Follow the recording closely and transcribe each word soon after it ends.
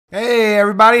Hey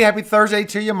everybody, happy Thursday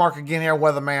to you. Mark again here,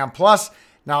 WeatherMan Plus.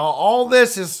 Now all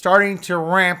this is starting to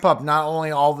ramp up. Not only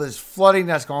all this flooding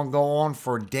that's going to go on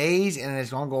for days, and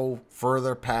it's going to go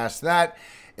further past that.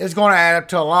 It's going to add up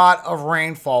to a lot of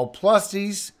rainfall. Plus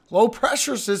these low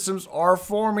pressure systems are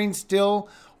forming still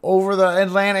over the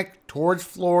Atlantic towards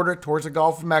Florida, towards the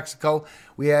Gulf of Mexico.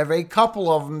 We have a couple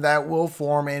of them that will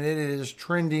form, and it is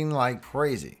trending like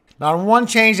crazy. Now, one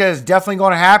change that is definitely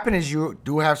going to happen is you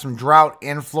do have some drought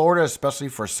in Florida, especially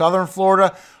for southern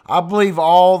Florida. I believe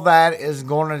all that is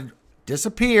going to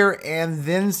disappear and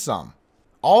then some.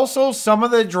 Also, some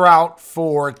of the drought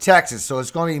for Texas. So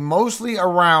it's going to be mostly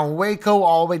around Waco,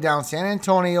 all the way down San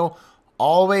Antonio,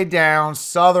 all the way down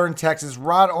southern Texas,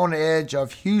 right on the edge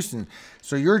of Houston.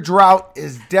 So your drought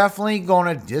is definitely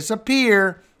going to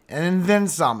disappear and then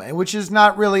some, which is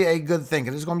not really a good thing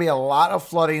because there's going to be a lot of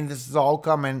flooding. This is all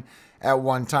coming at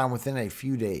one time within a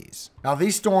few days. Now,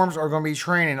 these storms are going to be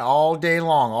training all day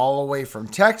long, all the way from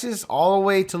Texas, all the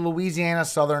way to Louisiana,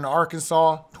 southern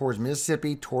Arkansas, towards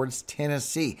Mississippi, towards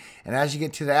Tennessee. And as you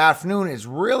get to the afternoon, it's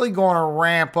really going to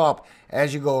ramp up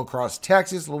as you go across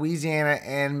Texas, Louisiana,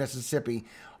 and Mississippi,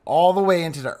 all the way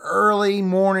into the early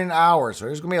morning hours. So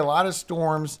there's going to be a lot of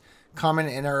storms coming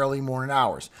in the early morning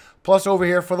hours. Plus over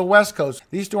here for the West Coast,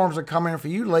 these storms are coming for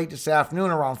you late this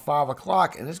afternoon around 5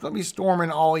 o'clock, and it's going to be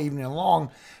storming all evening long.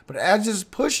 But as this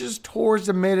pushes towards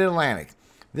the mid-Atlantic,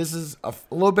 this is a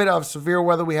little bit of severe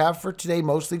weather we have for today,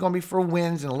 mostly going to be for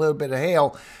winds and a little bit of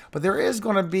hail. But there is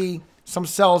going to be some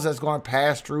cells that's going to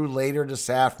pass through later this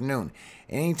afternoon.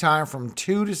 Anytime from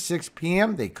 2 to 6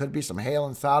 p.m., there could be some hail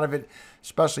inside of it,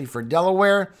 especially for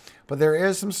Delaware. But there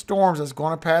is some storms that's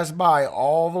going to pass by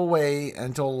all the way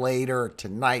until later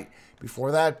tonight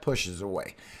before that pushes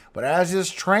away. But as this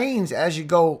trains, as you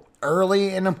go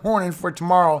early in the morning for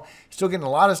tomorrow, still getting a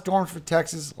lot of storms for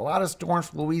Texas, a lot of storms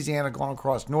for Louisiana going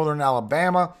across northern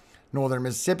Alabama, northern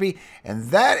Mississippi, and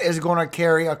that is going to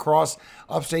carry across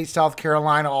upstate South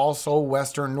Carolina, also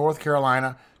western North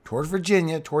Carolina, towards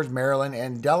Virginia, towards Maryland,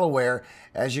 and Delaware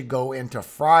as you go into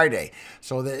Friday.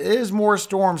 So there is more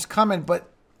storms coming, but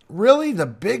really the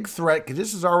big threat, because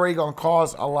this is already going to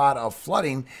cause a lot of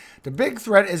flooding, the big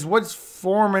threat is what's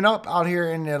forming up out here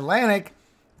in the Atlantic,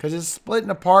 because it's splitting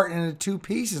apart into two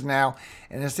pieces now.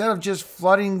 And instead of just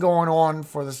flooding going on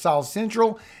for the South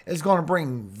Central, it's going to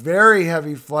bring very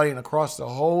heavy flooding across the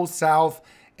whole South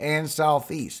and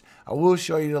Southeast. I will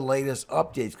show you the latest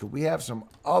updates because we have some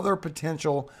other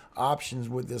potential options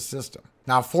with this system.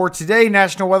 Now for today,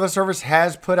 National Weather Service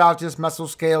has put out this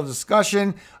mesoscale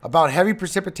discussion about heavy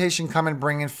precipitation coming,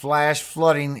 bringing flash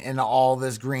flooding into all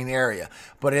this green area.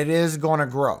 But it is going to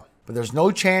grow. But there's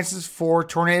no chances for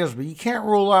tornadoes, but you can't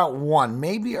rule out one,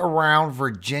 maybe around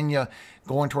Virginia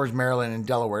going towards Maryland and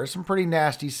Delaware. Some pretty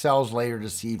nasty cells later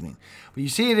this evening. But you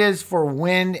see it is for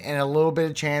wind and a little bit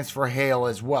of chance for hail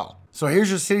as well. So here's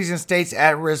your cities and states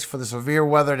at risk for the severe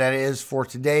weather that is for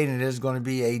today, and it is going to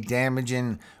be a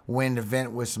damaging wind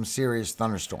event with some serious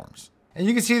thunderstorms. And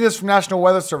you can see this from National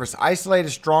Weather Service. Isolated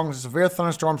strong and severe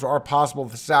thunderstorms are possible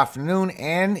this afternoon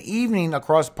and evening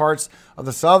across parts of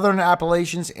the southern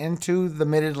Appalachians into the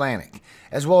mid-Atlantic,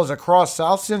 as well as across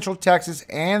south central Texas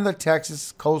and the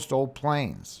Texas coastal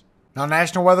plains. Now,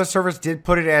 National Weather Service did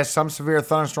put it as some severe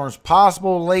thunderstorms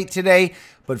possible late today,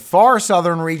 but far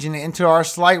southern region into our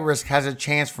slight risk has a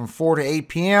chance from 4 to 8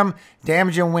 p.m.,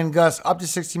 damaging wind gusts up to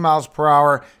 60 miles per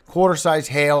hour, quarter-size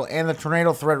hail, and the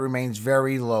tornado threat remains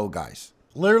very low, guys.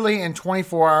 Literally in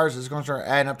 24 hours, it's going to start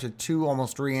adding up to 2,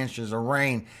 almost 3 inches of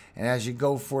rain. And as you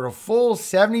go for the full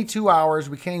 72 hours,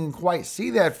 we can't even quite see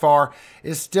that far,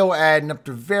 it's still adding up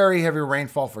to very heavy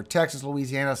rainfall for Texas,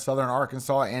 Louisiana, southern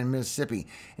Arkansas, and Mississippi.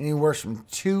 Anywhere from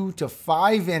 2 to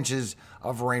 5 inches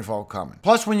of rainfall coming.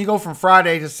 Plus, when you go from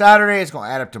Friday to Saturday, it's going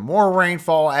to add up to more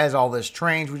rainfall as all this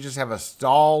trains. We just have a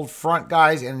stalled front,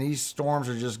 guys, and these storms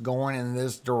are just going in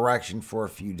this direction for a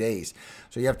few days.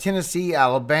 So you have Tennessee,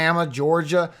 Alabama,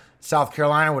 Georgia, South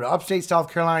Carolina, with upstate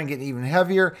South Carolina getting even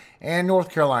heavier, and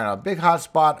North Carolina, a big hot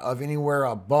spot of anywhere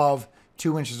above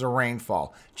 2 inches of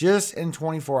rainfall just in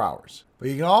 24 hours. But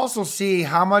you can also see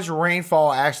how much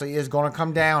rainfall actually is going to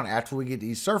come down after we get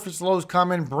these surface lows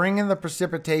coming, bringing the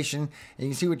precipitation. And you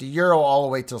can see with the Euro all the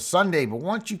way till Sunday. But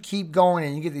once you keep going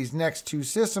and you get these next two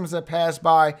systems that pass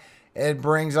by, it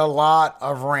brings a lot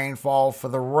of rainfall for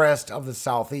the rest of the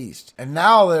Southeast. And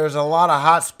now there's a lot of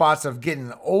hot spots of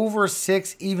getting over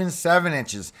 6, even 7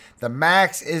 inches. The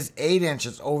max is 8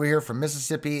 inches over here from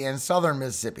Mississippi and southern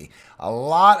Mississippi. A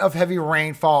lot of heavy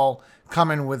rainfall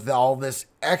coming with all this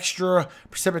extra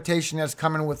precipitation that's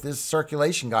coming with this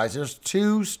circulation, guys. There's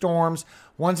two storms.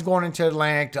 One's going into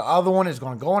Atlantic. The other one is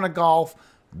going to go in the Gulf,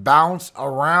 bounce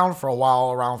around for a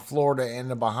while around Florida and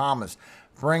the Bahamas,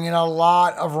 bringing a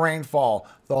lot of rainfall.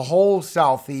 The whole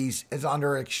southeast is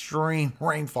under extreme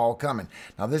rainfall coming.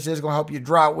 Now, this is going to help you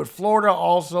drought with Florida,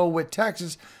 also with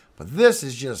Texas, but this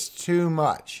is just too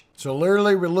much. So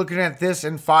literally, we're looking at this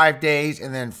in 5 days,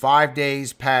 and then 5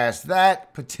 days past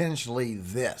that, potentially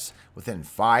this. Within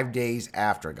 5 days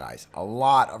after, guys. A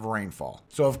lot of rainfall.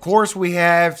 So, of course, we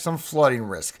have some flooding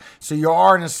risk. So, you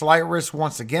are in a slight risk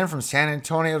once again from San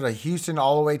Antonio to Houston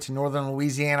all the way to northern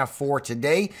Louisiana for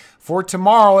today. For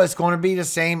tomorrow, it's going to be the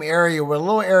same area with a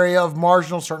little area of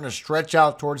marginal starting to stretch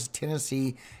out towards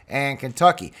Tennessee and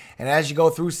Kentucky. And as you go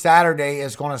through Saturday,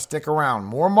 it's going to stick around.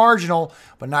 More marginal,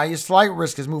 but now your slight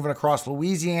risk is moving across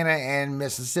Louisiana and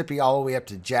Mississippi all the way up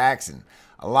to Jackson.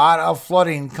 A lot of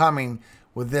flooding coming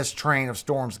with this train of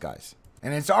storms, guys.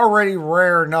 And it's already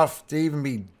rare enough to even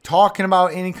be talking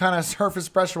about any kind of surface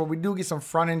pressure, but we do get some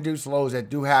front-induced lows that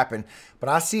do happen. But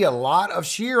I see a lot of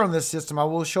shear on this system. I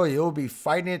will show you. It will be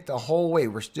fighting it the whole way.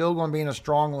 We're still going to be in a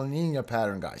strong La Nina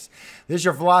pattern, guys. This is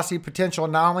your velocity potential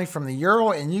anomaly from the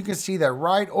Euro, and you can see that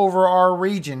right over our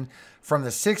region from the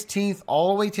 16th all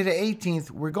the way to the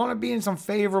 18th, we're going to be in some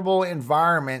favorable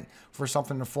environment for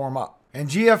something to form up. And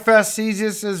GFS sees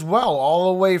this as well,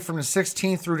 all the way from the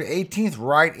 16th through the 18th,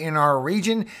 right in our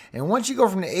region. And once you go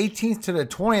from the 18th to the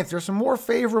 20th, there's some more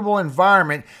favorable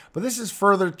environment, but this is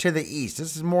further to the east.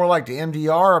 This is more like the MDR,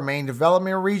 our main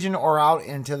development region, or out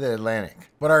into the Atlantic.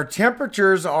 But our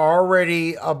temperatures are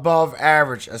already above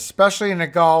average, especially in the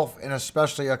Gulf and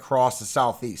especially across the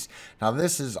southeast. Now,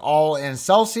 this is all in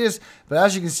Celsius, but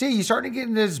as you can see, you start to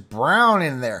get this brown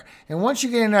in there. And once you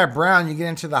get in that brown, you get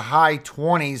into the high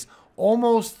 20s,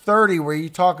 almost 30, where you're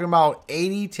talking about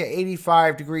 80 to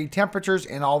 85 degree temperatures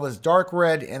in all this dark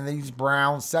red and these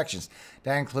brown sections.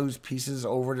 That includes pieces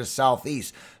over the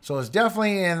southeast. So it's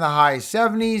definitely in the high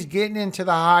 70s, getting into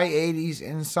the high 80s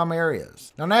in some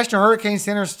areas. Now, National Hurricane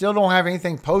Center still don't have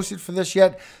anything posted for this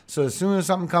yet. So as soon as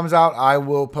something comes out, I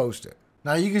will post it.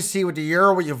 Now, you can see with the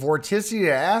Euro, with your vorticity,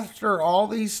 that after all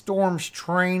these storms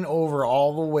train over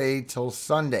all the way till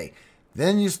Sunday,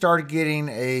 then you start getting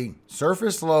a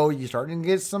surface low. You start to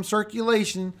get some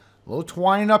circulation, a little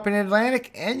twining up in the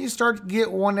Atlantic, and you start to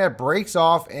get one that breaks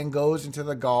off and goes into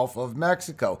the Gulf of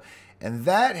Mexico. And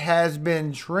that has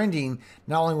been trending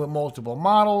not only with multiple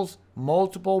models,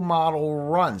 multiple model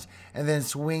runs, and then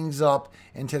swings up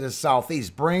into the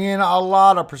southeast, bringing a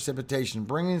lot of precipitation,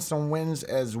 bringing some winds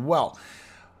as well.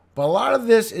 But a lot of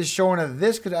this is showing that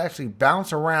this could actually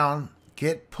bounce around,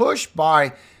 get pushed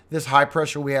by this high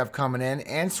pressure we have coming in,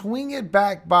 and swing it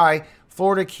back by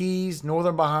Florida Keys,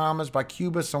 northern Bahamas, by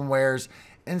Cuba somewheres,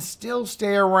 and still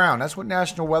stay around. That's what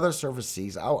National Weather Service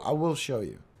sees. I will show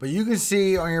you. But you can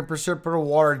see on your precipitable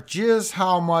water just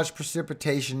how much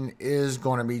precipitation is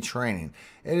going to be training.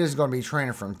 It is going to be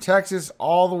training from Texas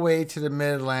all the way to the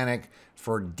mid-Atlantic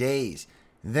for days.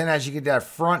 And then as you get that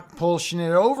front pushing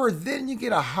it over, then you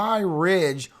get a high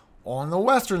ridge on the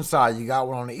western side. You got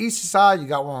one on the east side, you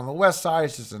got one on the west side.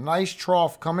 It's just a nice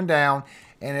trough coming down,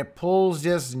 and it pulls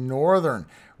this northern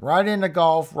right in the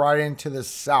Gulf, right into the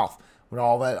south, with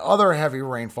all that other heavy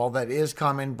rainfall that is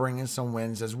coming, bringing some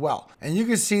winds as well. And you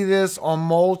can see this on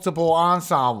multiple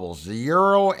ensembles, the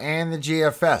Euro and the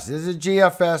GFS. This is a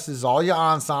GFS, this is all your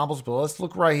ensembles, but let's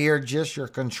look right here, just your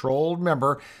controlled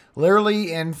member.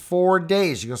 Literally in 4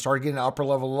 days, you're going to start getting an upper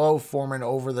level low forming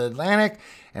over the Atlantic.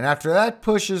 And after that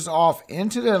pushes off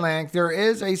into the Atlantic, there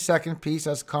is a second piece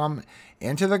that's come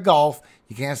into the Gulf.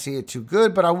 You can't see it too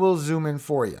good, but I will zoom in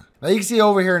for you. Now you can see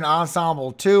over here in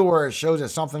Ensemble 2 where it shows that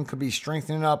something could be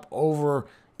strengthening up over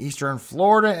eastern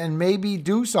Florida and maybe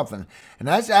do something. And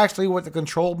that's actually what the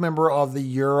controlled member of the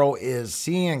Euro is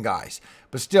seeing, guys.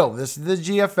 But still, this is the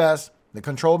GFS. The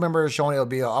control member is showing it'll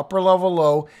be an upper level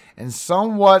low and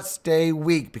somewhat stay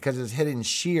weak because it's hitting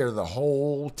shear the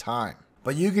whole time.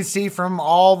 But you can see from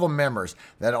all the members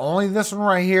that only this one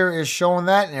right here is showing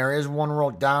that. And there is one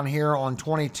wrote down here on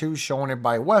 22 showing it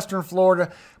by Western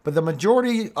Florida. But the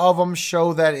majority of them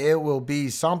show that it will be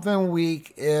something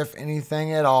weak, if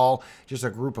anything at all, just a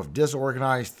group of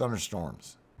disorganized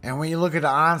thunderstorms. And when you look at the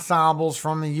ensembles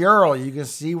from the Euro, you can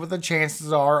see what the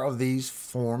chances are of these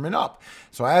forming up.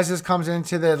 So as this comes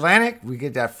into the Atlantic, we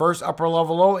get that first upper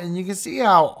level low, and you can see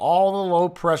how all the low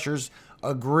pressures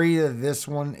agree that this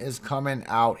one is coming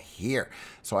out here.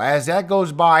 So as that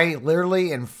goes by,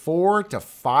 literally in 4 to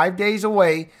 5 days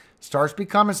away, starts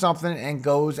becoming something and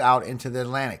goes out into the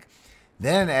Atlantic.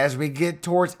 Then as we get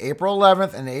towards April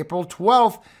 11th and April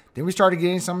 12th, then we started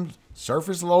getting some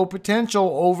surface low potential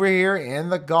over here in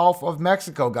the Gulf of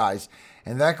Mexico, guys.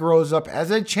 And that grows up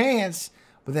as a chance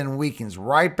but then weakens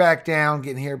right back down,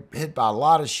 getting hit by a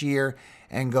lot of shear,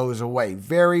 and goes away.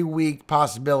 Very weak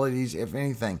possibilities, if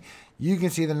anything. You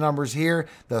can see the numbers here.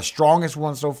 The strongest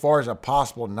one so far is a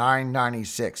possible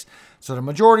 996. So the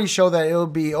majority show that it will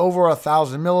be over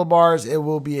 1,000 millibars. It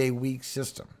will be a weak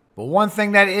system. But one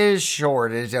thing that is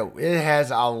short is that it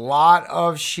has a lot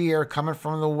of shear coming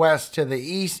from the west to the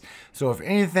east. So if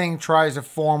anything tries to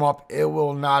form up, it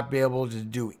will not be able to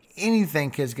do anything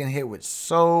because it's going to hit with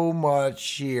so much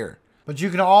shear. But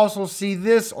you can also see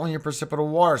this on your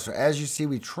precipitable water. So as you see,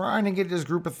 we're trying to get this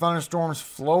group of thunderstorms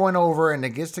flowing over and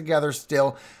it gets together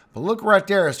still. But look right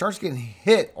there, it starts getting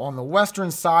hit on the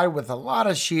western side with a lot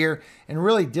of shear and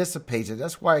really dissipates it.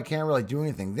 That's why it can't really do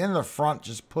anything. Then the front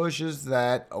just pushes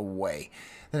that away.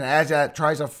 Then as that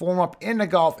tries to form up in the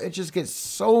Gulf, it just gets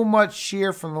so much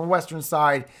shear from the western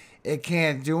side, it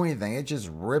can't do anything. It just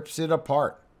rips it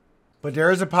apart. But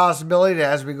there is a possibility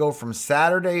that as we go from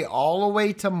Saturday all the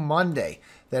way to Monday,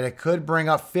 that it could bring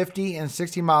up 50 and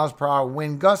 60 miles per hour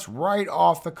wind gusts right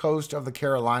off the coast of the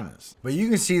Carolinas. But you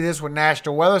can see this with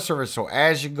National Weather Service. So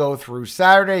as you go through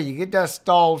Saturday, you get that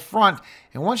stalled front.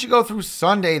 And once you go through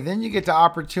Sunday, then you get the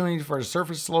opportunity for a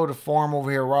surface low to form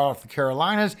over here right off the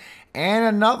Carolinas. And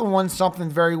another one, something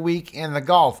very weak in the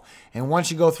Gulf. And once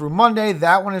you go through Monday,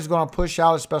 that one is going to push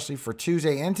out, especially for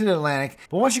Tuesday into the Atlantic.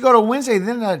 But once you go to Wednesday,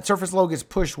 then that surface low gets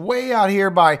pushed way out here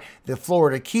by the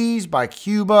Florida Keys, by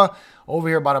Cuba, over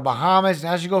here by the Bahamas.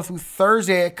 And as you go through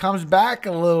Thursday, it comes back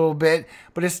a little bit,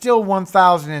 but it's still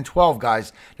 1,012,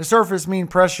 guys. The surface mean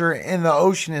pressure in the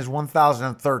ocean is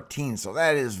 1,013, so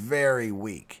that is very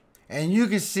weak. And you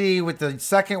can see with the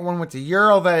second one with the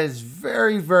Euro, that is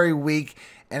very, very weak.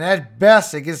 And at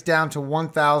best, it gets down to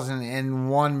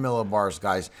 1,001 millibars,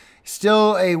 guys.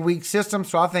 Still a weak system,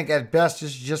 so I think at best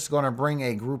it's just going to bring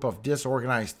a group of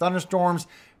disorganized thunderstorms,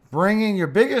 bringing your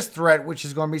biggest threat, which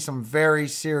is going to be some very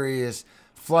serious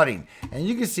flooding. And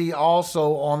you can see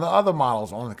also on the other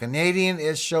models, on the Canadian,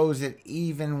 it shows it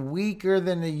even weaker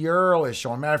than the Euro is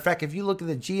showing. Matter of fact, if you look at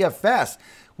the GFS,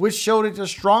 which showed it the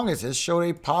strongest, it showed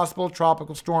a possible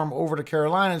tropical storm over the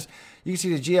Carolinas. You can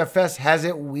see the GFS has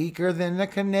it weaker than the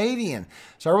Canadian.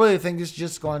 So I really think this is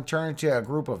just going to turn into a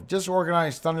group of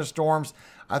disorganized thunderstorms.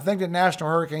 I think the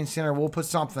National Hurricane Center will put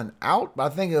something out,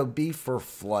 but I think it'll be for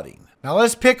flooding. Now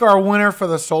let's pick our winner for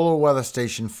the solar weather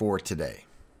station for today.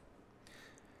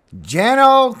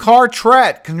 Jano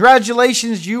Cartret,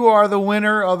 congratulations, you are the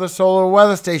winner of the solar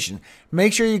weather station.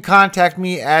 Make sure you contact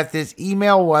me at this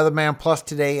email,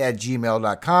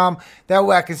 weathermanplustoday@gmail.com. That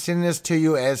way I can send this to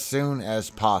you as soon as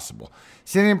possible.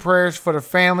 Sending prayers for the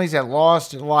families that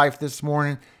lost life this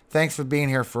morning. Thanks for being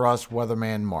here for us,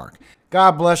 Weatherman Mark.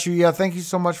 God bless you. Yeah, thank you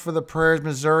so much for the prayers.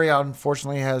 Missouri,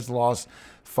 unfortunately, has lost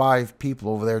 5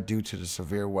 people over there due to the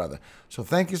severe weather. So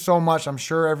thank you so much. I'm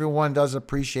sure everyone does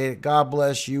appreciate it. God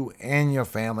bless you and your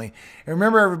family. And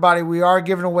remember, everybody, we are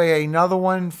giving away another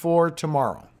one for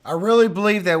tomorrow. I really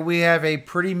believe that we have a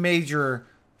pretty major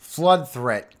flood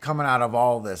threat coming out of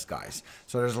all this, guys.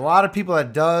 So there's a lot of people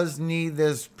that does need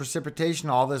this precipitation,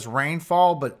 all this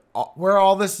rainfall, but where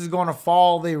all this is going to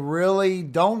fall, they really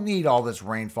don't need all this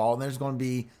rainfall. And there's going to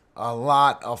be a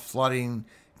lot of flooding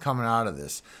coming out of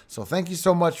this. So thank you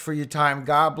so much for your time.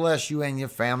 God bless you and your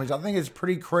families. I think it's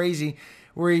pretty crazy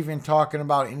we're even talking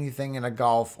about anything in the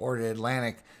Gulf or the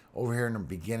Atlantic over here in the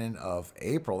beginning of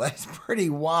April. That's pretty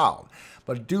wild.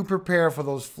 But do prepare for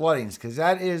those floodings, because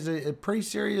that is a pretty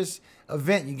serious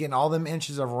event. You're getting all them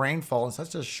inches of rainfall in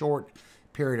such a short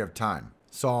period of time.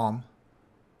 Psalm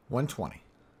 120.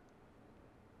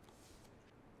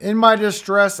 In my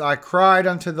distress I cried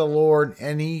unto the Lord,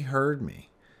 and he heard me.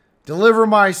 Deliver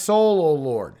my soul, O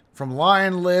Lord, from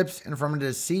lying lips and from a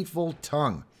deceitful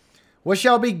tongue. What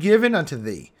shall be given unto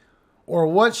thee? Or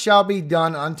what shall be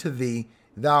done unto thee,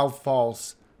 thou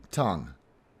false tongue?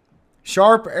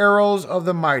 Sharp arrows of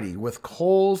the mighty, with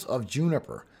coals of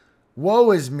juniper. Woe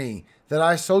is me, that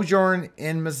I sojourn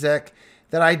in Mezek,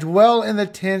 that I dwell in the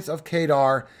tents of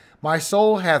Kedar. My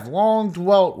soul hath long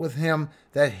dwelt with him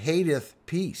that hateth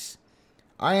peace.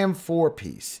 I am for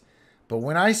peace, but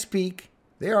when I speak,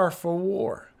 they are for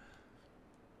war.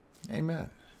 Amen.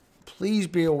 Please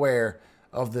be aware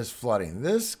of this flooding.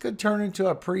 This could turn into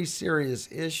a pretty serious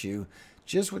issue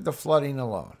just with the flooding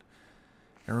alone.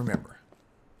 And remember,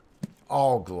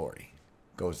 all glory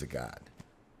goes to God,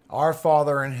 our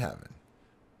Father in heaven,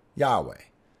 Yahweh.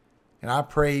 And I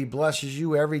pray he blesses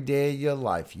you every day of your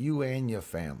life, you and your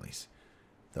families.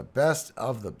 The best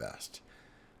of the best.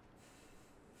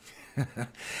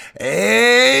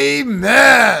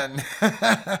 Amen.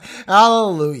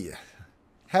 Hallelujah.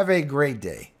 Have a great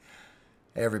day,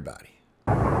 everybody.